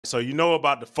So you know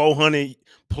about the 400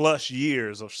 plus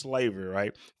years of slavery,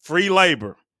 right? Free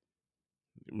labor.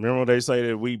 Remember they say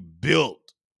that we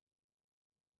built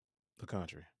the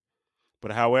country.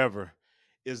 But however,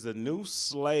 is the new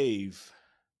slave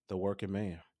the working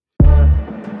man?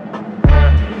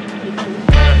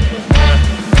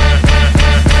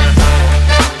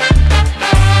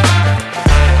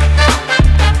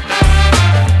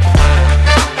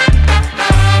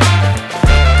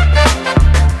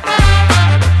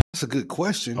 That's a good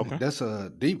question. Okay. That's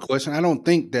a deep question. I don't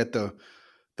think that the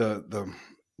the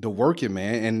the working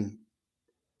man and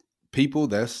people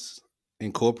that's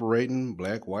incorporating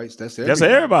black, whites, that's That's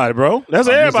everybody. everybody, bro. That's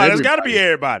It's everybody. It's got to be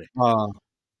everybody. everybody. Uh,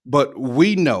 but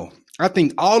we know. I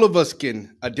think all of us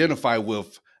can identify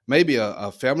with maybe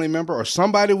a family member or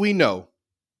somebody we know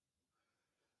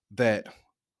that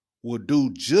will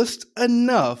do just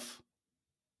enough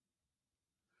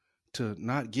to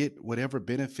not get whatever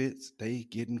benefits they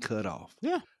getting cut off.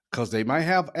 Yeah. Because they might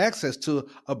have access to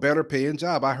a better paying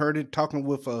job. I heard it talking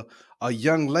with a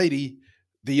young lady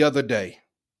the other day.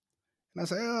 And I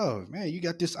said, oh man, you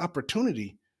got this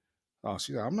opportunity. Oh,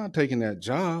 she said, I'm not taking that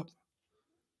job.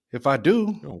 If I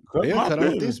do, they'll cut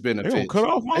off this They're gonna cut benefits.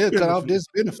 off my They'll cut off benefits.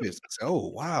 this benefits. I said, oh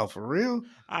wow, for real?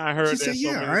 I She heard said, that so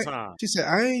yeah, many right. times. She said,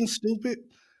 I ain't stupid.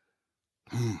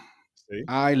 See?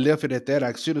 I left it at that.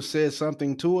 I should have said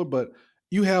something to her, but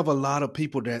you have a lot of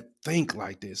people that think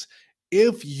like this.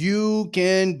 If you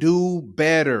can do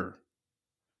better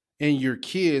and your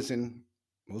kids, and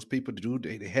most people do,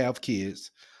 they have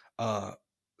kids, uh,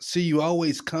 see you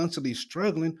always constantly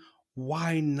struggling,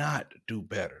 why not do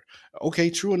better? Okay,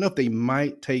 true enough, they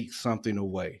might take something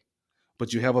away,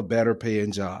 but you have a better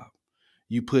paying job.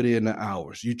 You put in the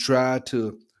hours. You try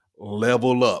to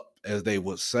level up, as they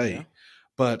would say. Yeah.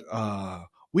 But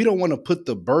we don't want to put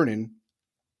the burden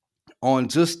on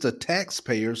just the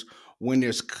taxpayers when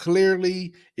there's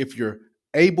clearly, if you're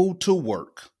able to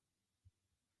work,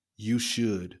 you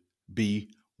should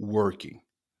be working.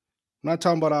 I'm not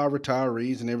talking about our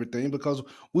retirees and everything, because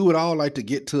we would all like to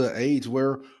get to an age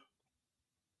where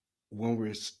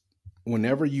when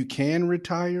whenever you can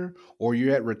retire or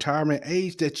you're at retirement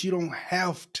age that you don't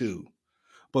have to.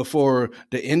 But for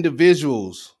the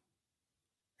individuals,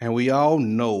 and we all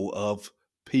know of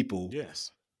people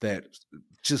Yes. that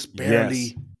just Yes.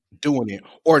 barely doing it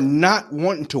or not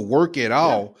wanting to work at Yeah.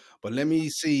 all. But let me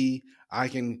see, I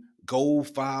can go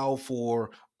file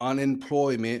for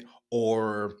unemployment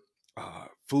or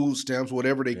food stamps,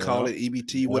 whatever they call Yep. it,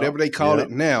 EBT, Yep. whatever they call it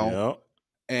Yep. now. Yep.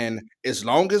 And as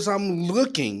long as I'm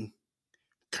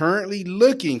currently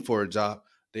looking for a job,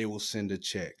 they will send a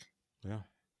check. Yeah.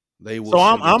 They will So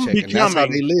send a I'm check, and that's how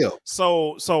they becoming live.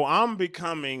 so I'm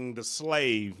becoming the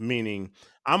slave, meaning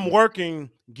I'm working,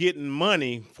 getting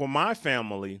money for my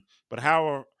family, but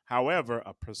however,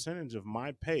 a percentage of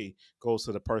my pay goes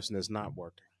to the person that's not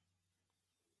working.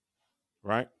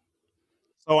 Right?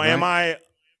 So am Right? I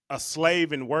a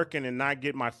slave and working and not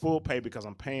get my full pay because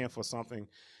I'm paying for something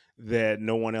that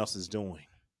no one else is doing?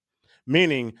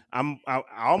 Meaning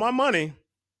all my money,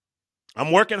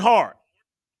 I'm working hard,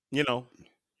 you know,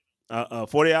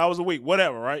 40 hours a week,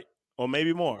 whatever, right? Or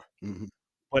maybe more. Mm-hmm.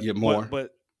 But Get but more.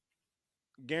 but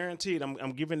guaranteed,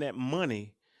 I'm giving that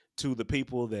money to the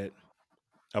people that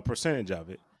a percentage of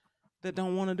it that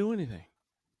don't want to do anything,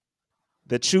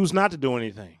 that choose not to do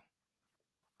anything,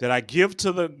 that I give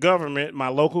to the government, my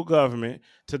local government,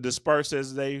 to disperse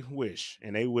as they wish,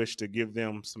 and they wish to give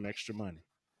them some extra money.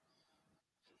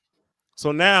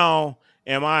 So now,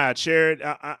 am I a charity?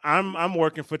 I'm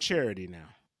working for charity now.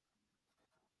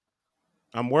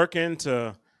 I'm working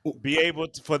to be able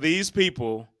to, for these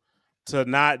people to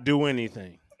not do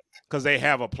anything because they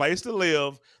have a place to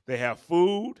live, they have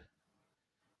food,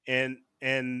 and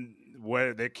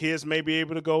where their kids may be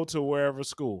able to go to wherever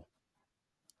school.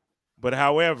 But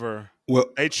however, Well,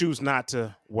 they choose not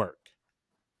to work.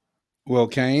 well,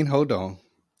 Kane, hold on.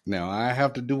 Now I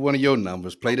have to do one of your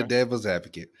numbers. Play the Okay. devil's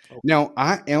advocate. Okay. Now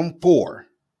I am for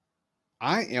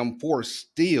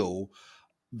still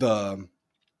the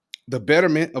the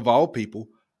betterment of all people.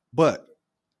 But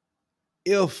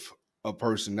if a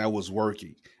person that was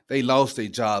working, they lost their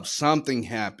job, something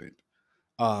happened.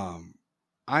 Um,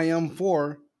 I am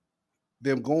for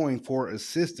them going for Yeah.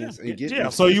 assistance Yeah. and getting Yeah.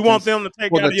 So you want assistance them to take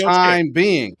for out the of your check? time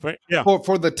being. Yeah.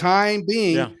 For the time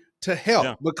Yeah. being to Yeah.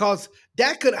 help, because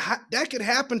that could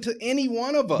happen to any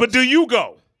one of But do us. you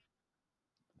go?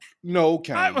 No, I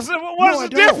Kane. was saying, well, what No, is I the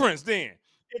don't. difference then?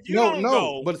 If you No, don't no.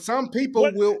 go, But some what? people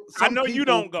will. I Some know you people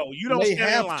don't go. You don't may stand in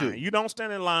have line. to. You don't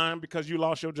stand in line because you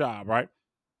lost your job, right?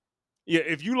 Yeah.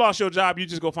 If you lost your job, you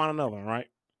just go find another one, right?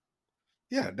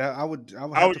 Yeah, that I would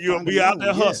have to You'll find be out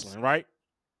another one. there Yes. hustling, right?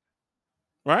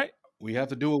 right? We have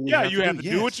to do what we Yeah, have you to do. have to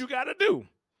do what Yes. you got to do.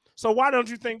 So why don't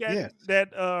you think that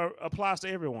Yes. applies to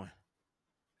everyone?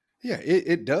 Yeah,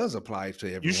 it does apply to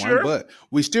You everyone, sure? but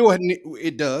we still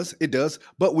it does,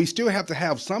 but we still have to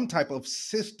have some type of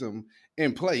system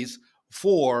in place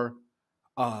for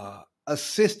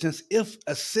assistance if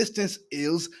assistance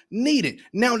is needed.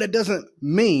 Now that doesn't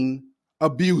mean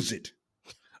abuse it.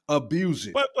 Abuse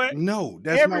it. But No,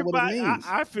 that's not what it everybody, means.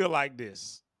 I feel like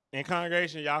this in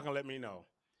congregation. Y'all can let me know.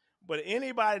 But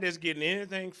anybody that's getting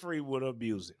anything free would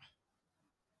abuse it.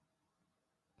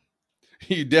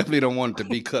 You definitely don't want it to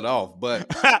be cut off, but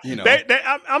you know,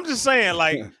 I'm just saying,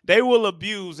 like they will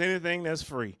abuse anything that's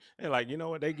free. They're like, you know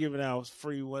what? They giving out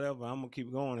free whatever. I'm gonna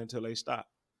keep going until they stop.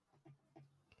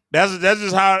 That's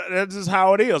just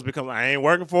how it is. Because I ain't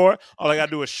working for it. All I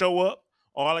gotta do is show up.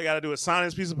 All I gotta do is sign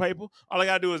this piece of paper. All I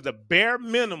gotta do is the bare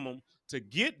minimum to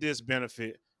get this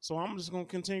benefit. So I'm just gonna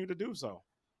continue to do so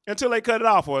until they cut it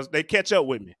off or they catch up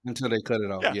with me. until they cut it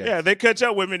off. Yeah, Yes. they catch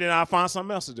up with me, then I'll find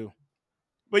something else to do.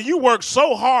 But you work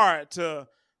so hard to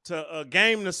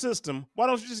game the system. Why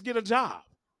don't you just get a job?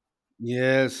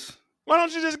 Yes. Why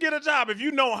don't you just get a job if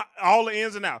you know all the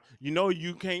ins and outs? You know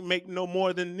you can't make no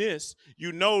more than this.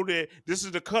 You know that this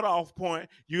is the cutoff point.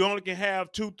 You only can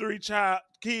have 2, 3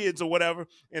 kids or whatever,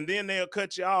 and then they'll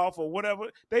cut you off or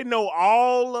whatever. They know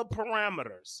all the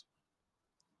parameters.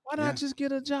 Why not Yeah. just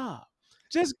get a job?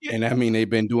 Just get And that mean they've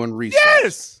been doing research.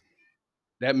 yes.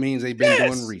 That means they've been doing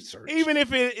Yes. research. Even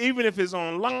if it's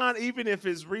online, even if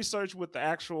it's research with the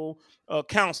actual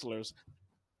counselors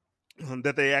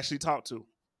that they actually talk to,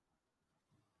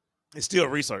 it's still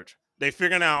research. They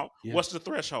figuring out Yeah. what's the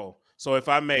threshold. So if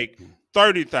I make Mm.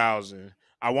 30,000,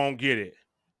 I won't get it.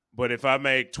 But if I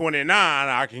make 29,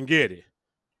 I can get it.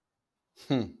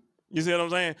 Hmm. You see what I'm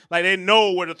saying? Like they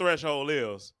know where the threshold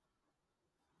is.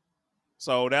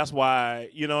 So that's why,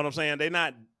 you know what I'm saying? They're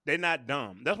not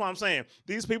dumb. That's why I'm saying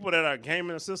these people that are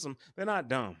gaming the system, they're not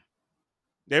dumb.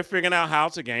 They're figuring out how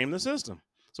to game the system.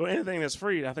 So anything that's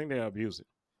free, I think they abuse it.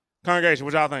 Congregation,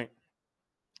 what y'all think?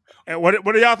 And what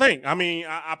do y'all think? I mean,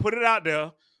 I put it out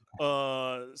there.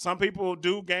 Some people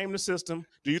do game the system.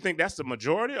 Do you think that's the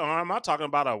majority, or am I talking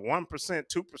about a 1%,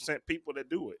 2% people that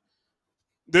do it?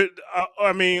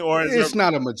 I mean, or is there? It's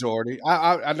not a majority.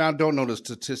 I don't know the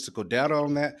statistical data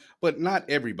on that, but not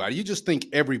everybody. You just think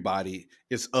everybody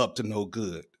is up to no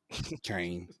good,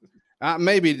 Kane.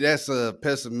 Maybe that's a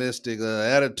pessimistic No,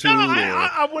 attitude, or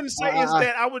I wouldn't say it's I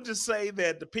that. I would just say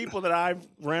that the people that I've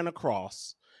ran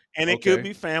across, and it could okay.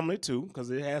 be family too, because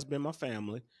it has been my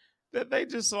family, that they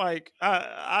just like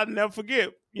I never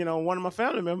forget. You know, one of my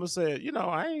family members said, you know,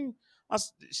 I ain't.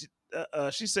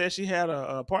 She said she had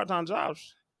a part time job.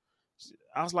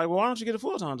 I was like, well, why don't you get a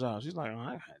full time job? She's like, oh,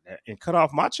 I had that and cut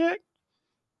off my check.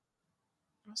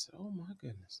 I said, oh my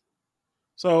goodness.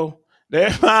 So they're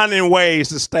finding ways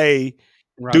to stay,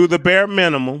 Right. do the bare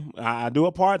minimum. I do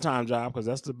a part time job because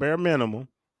that's the bare minimum,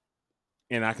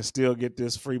 and I can still get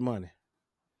this free money,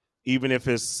 even if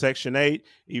it's Section 8,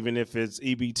 even if it's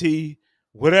EBT,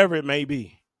 whatever it may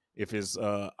be. If it's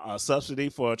a subsidy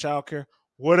for child care,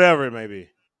 whatever it may be,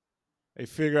 they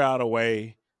figure out a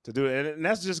way to do it, and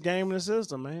that's just gaming the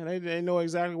system, man. They know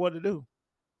exactly what to do,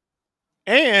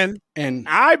 and And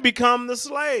I become the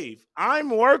slave. I'm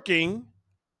working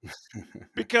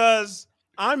because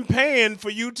I'm paying for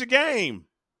you to game.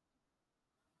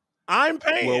 I'm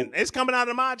paying. well, It's coming out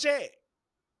of my check.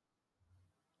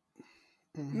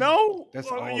 mm, No, that's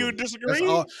or all you of us. That's disagree?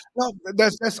 all. No,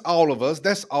 that's all of us.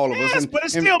 That's all of us. Yes, And but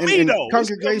it's and still and, me and though. It's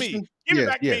still me. congregation. Give it Yes,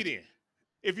 back to me yes. then.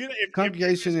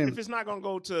 Congregation If and it's not gonna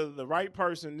go to the right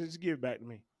person, just give it back to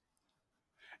me.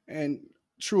 and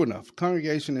true enough,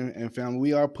 congregation and family.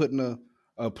 We are putting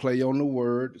a play on the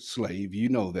word slave. You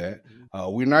know that.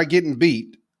 Mhm. We're not getting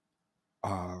beat.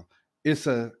 Uh, it's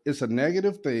a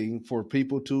negative thing for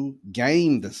people to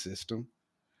game the system.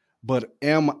 But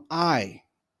am I?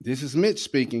 This is Mitch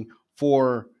speaking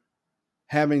for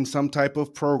having some type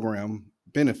of program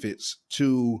benefits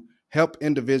to help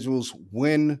individuals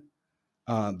when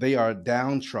they are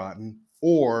downtrodden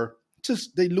or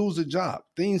just they lose a job.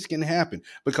 Things can happen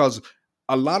because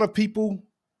a lot of people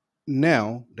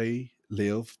now they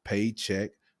live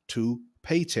paycheck to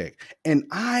paycheck, and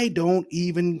I don't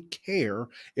even care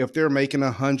if they're making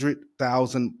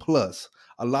 100,000 plus.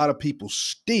 A lot of people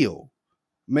still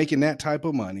making that type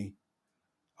of money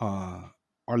uh,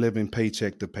 are living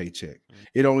paycheck to paycheck. Mhm.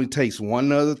 It only takes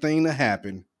one other thing to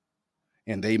happen,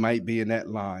 and they might be in that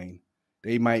line.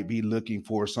 They might be looking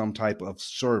for some type of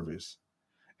service.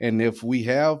 And if we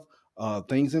have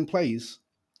things in place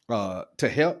to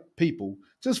help people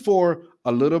just for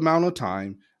a little amount of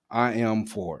time, I am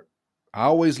for it. I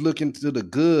always look into the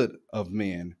good of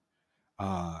men.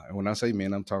 And when I say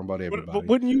men, I'm talking about But everybody.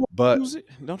 wouldn't you But use it?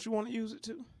 Don't you want to use it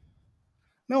too?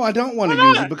 no, I don't want Why to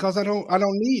use it not? because I don't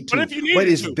need But to. if you But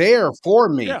needed it's to, there for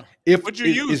me. yeah. If Would you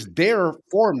use it's it? there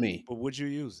for me, But would you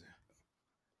use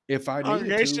it? if I needed to,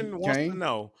 Congregation wants to Kane.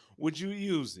 know, would you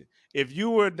use it? If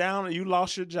you were down and you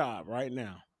lost your job right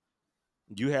now,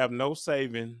 you have no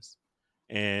savings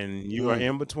and you are Mm,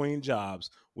 in between jobs,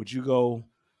 would you go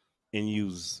and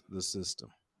use the system?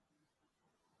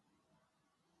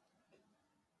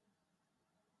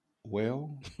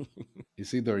 well,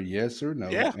 it's either a yes or no,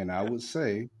 Yeah. and I would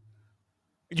say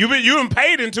You've been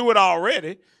paid into it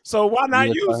already. So why not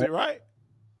yes. use it, right?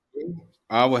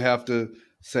 I would have to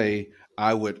say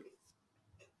I would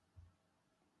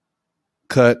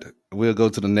cut. We'll go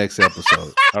to the next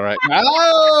episode. All right.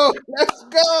 Oh, let's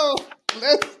go.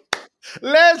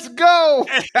 Let's go.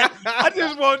 I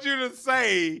just want you to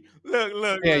say, Yeah,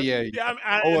 look. yeah, Yeah, yeah.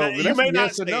 Oh well, you that's may a not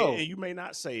yes or say it, no. and you may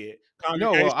not say it,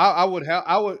 No, well, congregation. I would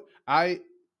have.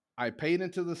 I paid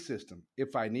into the system.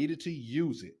 If I needed to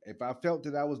use it, if I felt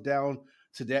that I was down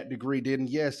to that degree, then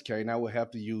yes, Kane, I would have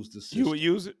to use the You will system.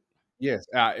 use it. Yes,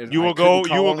 I couldn't You will call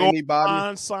go anybody.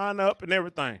 online, sign up, and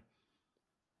everything.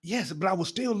 Yes, but I would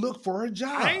still look for a I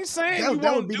job. ain't saying you That would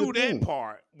won't be the do that thing.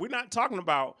 part. We're not talking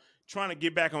about trying to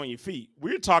get back on your feet.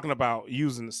 We're talking about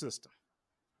using the system.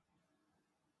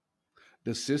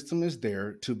 The system is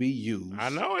there to be I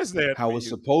used know it's there to how be it's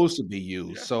used. supposed to be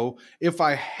used. Yeah. So if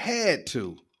I had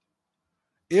to,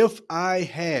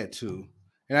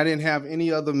 and I didn't have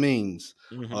any other means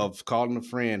Mm-hmm. of calling a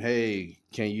friend, hey,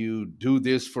 can you do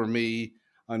this for me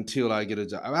until I get a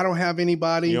job? I don't have You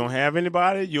anybody. don't have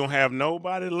anybody. You don't have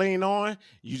nobody to lean on.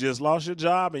 You just lost your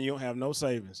job and you don't have no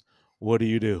savings. What do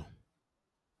you do?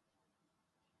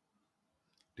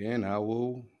 Then I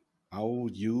will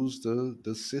use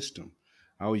the system.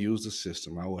 I will use the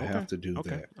system. I will Okay. have to do Okay.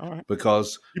 that All right.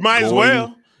 because You might as going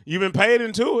well. You've been paid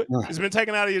into it. It's been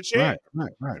taken out of your check. right,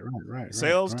 right, right, right, right, right,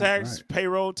 Sales right, tax, right.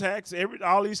 payroll tax,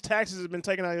 all these taxes have been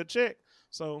taken out of your check.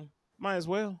 So might as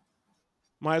well.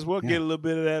 Might as well Yeah, get a little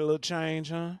bit of that little change,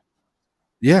 huh?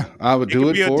 yeah. I would It do can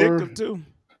it be for. addictive too.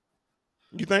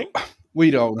 You think? We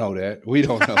don't know that. We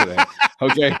don't know that.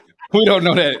 Okay, we don't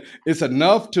know that. It's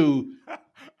enough to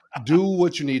do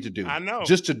what you need to do. I know.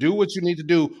 Just to do what you need to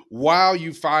do while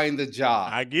you find the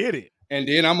job, I get it. and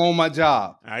then I'm on my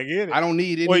job. I get it. I don't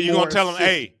need Well, any you're gonna more tell them,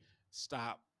 assistance. hey,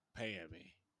 stop paying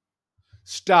me.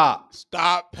 Stop.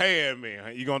 Stop paying me.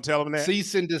 You gonna tell them that?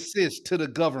 Cease and desist to the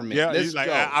government. Yeah, Let's he's like,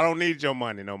 go. I don't need your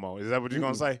money no more. Is that what you're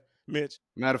gonna Mm-mm. say, Mitch?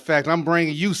 Matter of fact, I'm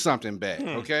bringing you something back. Hmm,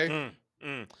 Okay. hmm,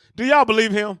 hmm. Do y'all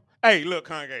believe him? Hey, look,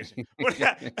 congregation.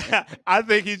 I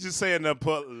think he's just saying the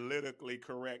politically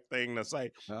correct thing to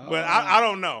say. But uh, I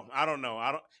don't know. I don't know.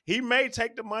 I don't. He may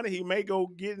take the money. He may go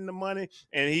get in the money,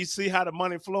 and he see how the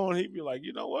money flowing. He'd be like,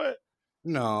 you know what?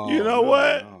 You no, know no,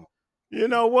 what? no. You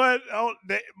know what? Oh,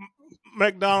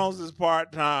 McDonald's is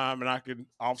part time, and I can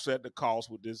offset the cost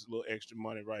with this little extra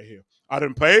money right here. I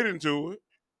done paid into it.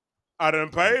 I done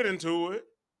paid into it.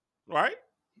 Right?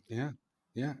 Yeah,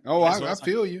 yeah. Oh, That's what I I'm saying.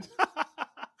 feel you.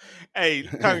 Hey,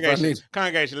 If I need,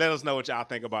 congregation, let us know what y'all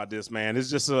think about this, man. It's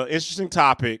just an interesting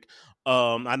topic.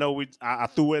 I know I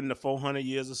threw in the 400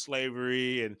 years of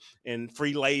slavery and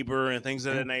free labor and things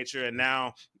of yeah. that nature, and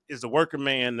now is the working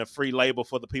man the free labor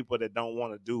for the people that don't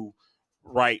want to do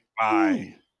right by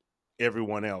Ooh.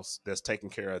 everyone else that's taking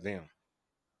care of them.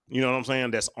 You know what I'm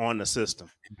saying? That's on the system.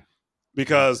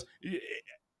 Because Yes.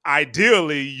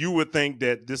 ideally, you would think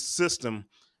that this system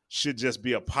should just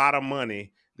be a pot of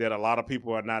money that a lot of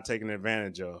people are not taking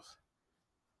advantage of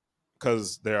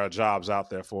because there are jobs out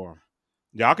there for them.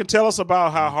 Y'all can tell us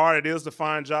about how Yeah. hard it is to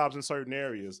find jobs in certain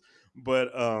areas,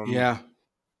 but Yeah.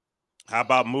 how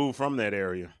about move from that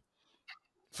area?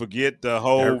 Forget the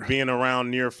whole Er, being around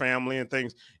near family and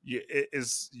things.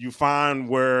 You find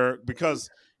where because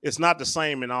it's not the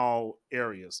same in all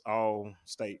areas, all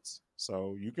states.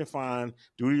 So you can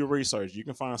do your research. You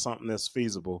can find something that's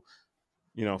feasible,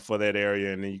 for that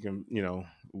area, and then you can,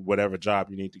 whatever job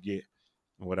you need to get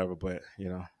or whatever. But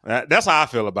that's how I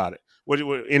feel about it.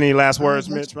 Any last I words,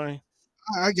 got Mitch? Man,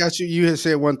 I got you. You had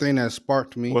said one thing that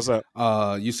sparked me. what's up?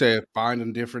 You said find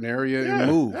a different area and Yeah,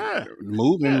 move. yeah,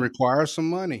 Moving yeah, requires some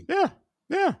money. yeah,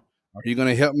 yeah. Are you going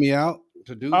to help me out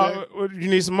to do that? You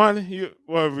need some money?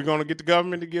 We're gonna get the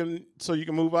government to give so you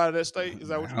can move out of that state. Is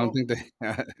that what I you don't want?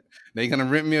 think they going to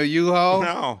rent me a U-Haul.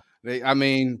 No, I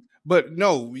mean, but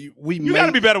no, we you got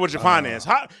to be make better with your finance.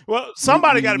 Well, we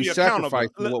somebody we got to we be accountable. sacrifice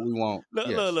for what we want.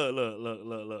 Yes.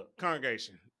 Look.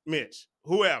 Congregation, Mitch,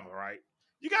 whoever, right?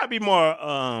 You got to be more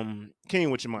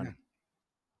keen with your money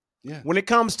Yeah. Yeah. when it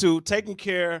comes to taking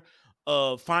care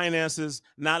finances,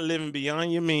 not living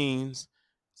beyond your means,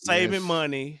 saving Yes.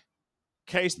 money, in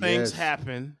case things Yes.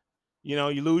 happen. You know,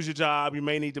 you lose your job, you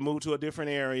may need to move to a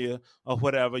different area or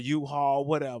whatever, U-Haul,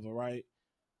 whatever, right?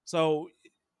 So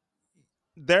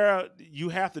you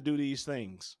have to do these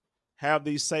things. Have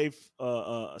these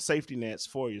safety nets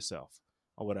for yourself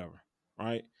or whatever,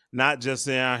 right? Not just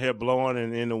sitting out here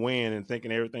blowing in the wind and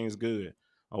thinking everything's good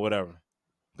or whatever.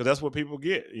 Because that's what people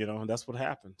get, you know, that's what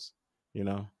happens, you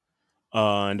know.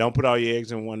 And don't put all your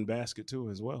eggs in one basket too,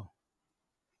 as well.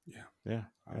 Yeah. Yeah,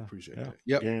 I yeah, appreciate yeah. that.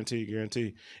 Yep. Guarantee,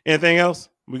 guarantee. Anything else?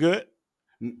 We good?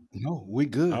 No, we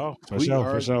good. Oh, for We sure,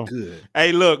 for are sure. good.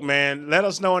 Hey, look, man, let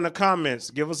us know in the comments.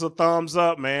 Give us a thumbs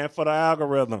up, man, for the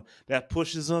algorithm. That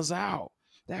pushes us out.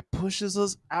 That pushes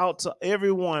us out to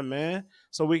everyone, man.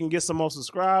 So we can get some more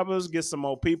subscribers, get some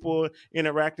more people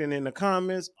interacting in the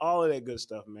comments, all of that good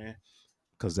stuff, man.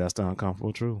 Because that's the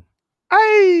uncomfortable truth.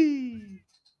 Hey,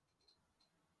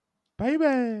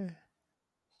 baby.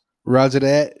 Roger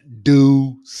that.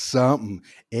 Do something.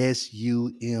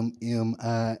 SUMMIN.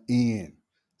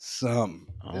 Something.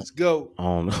 Let's go. I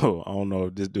don't know. I don't know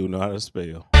if this dude know how to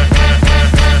spell.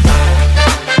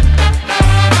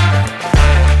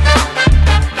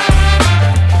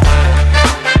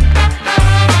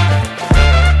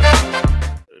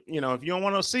 You know, if you don't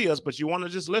want to see us, but you want to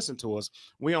just listen to us,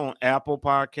 we on Apple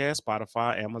Podcast,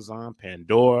 Spotify, Amazon,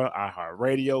 Pandora,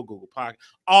 iHeartRadio, Google Podcast,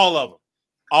 all of them.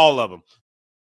 All of them.